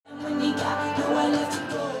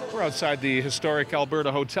We're outside the historic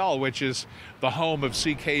Alberta Hotel, which is the home of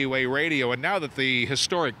CKUA Radio. And now that the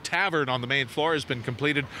historic tavern on the main floor has been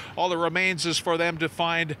completed, all that remains is for them to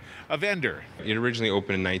find a vendor. It originally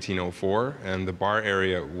opened in 1904, and the bar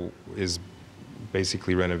area is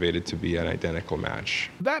basically renovated to be an identical match.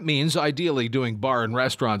 That means ideally doing bar and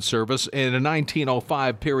restaurant service in a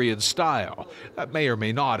 1905 period style. That may or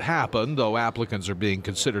may not happen, though applicants are being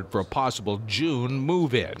considered for a possible June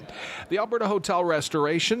move-in. The Alberta Hotel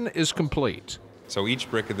restoration is complete. So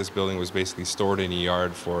each brick of this building was basically stored in a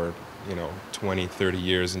yard for 20, 30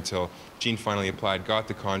 years until Gene finally applied, got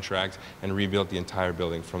the contract, and rebuilt the entire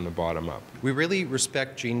building from the bottom up. We really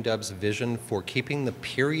respect Gene Dub's vision for keeping the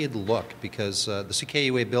period look, because the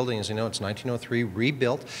CKUA building, as you know, it's 1903,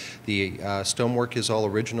 rebuilt. The stonework is all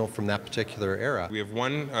original from that particular era. We have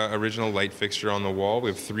one original light fixture on the wall. We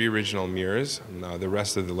have 3 original mirrors. And, the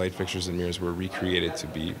rest of the light fixtures and mirrors were recreated to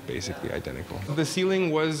be basically identical. The ceiling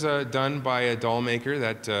was done by a doll maker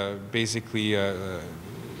that basically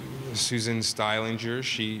Susan Stylinger,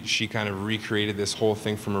 she kind of recreated this whole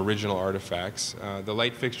thing from original artifacts. The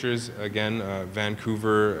light fixtures, again,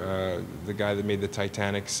 Vancouver, the guy that made the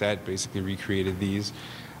Titanic set, basically recreated these.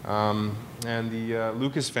 And the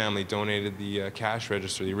Lucas family donated the cash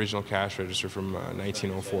register, the original cash register from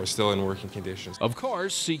 1904, still in working conditions. Of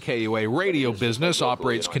course, CKUA radio business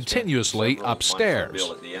operates continuously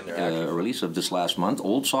upstairs. A release of this last month,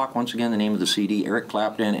 Old Sock, once again, the name of the CD, Eric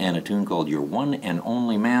Clapton, and a tune called Your One and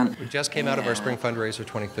Only Man. We just came out of our spring fundraiser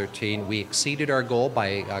 2013. We exceeded our goal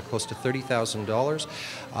by close to $30,000.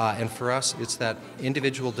 And for us, it's that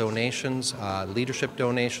individual donations, leadership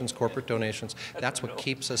donations, corporate donations, that's what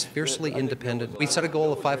keeps us fiercely independent. We set a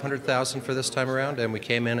goal of $500,000 for this time around, and we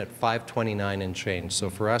came in at $529 and change. So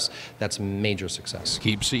for us, that's major success.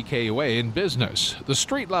 Keep CKUA in business. The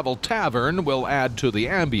street-level tavern will add to the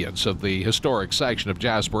ambience of the historic section of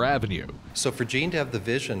Jasper Avenue. So for Gene to have the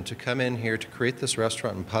vision to come in here to create this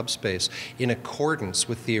restaurant and pub space in accordance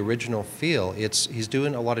with the original feel, he's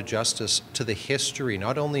doing a lot of justice to the history,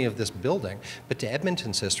 not only of this building, but to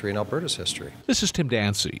Edmonton's history and Alberta's history. This is Tim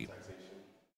Dancy.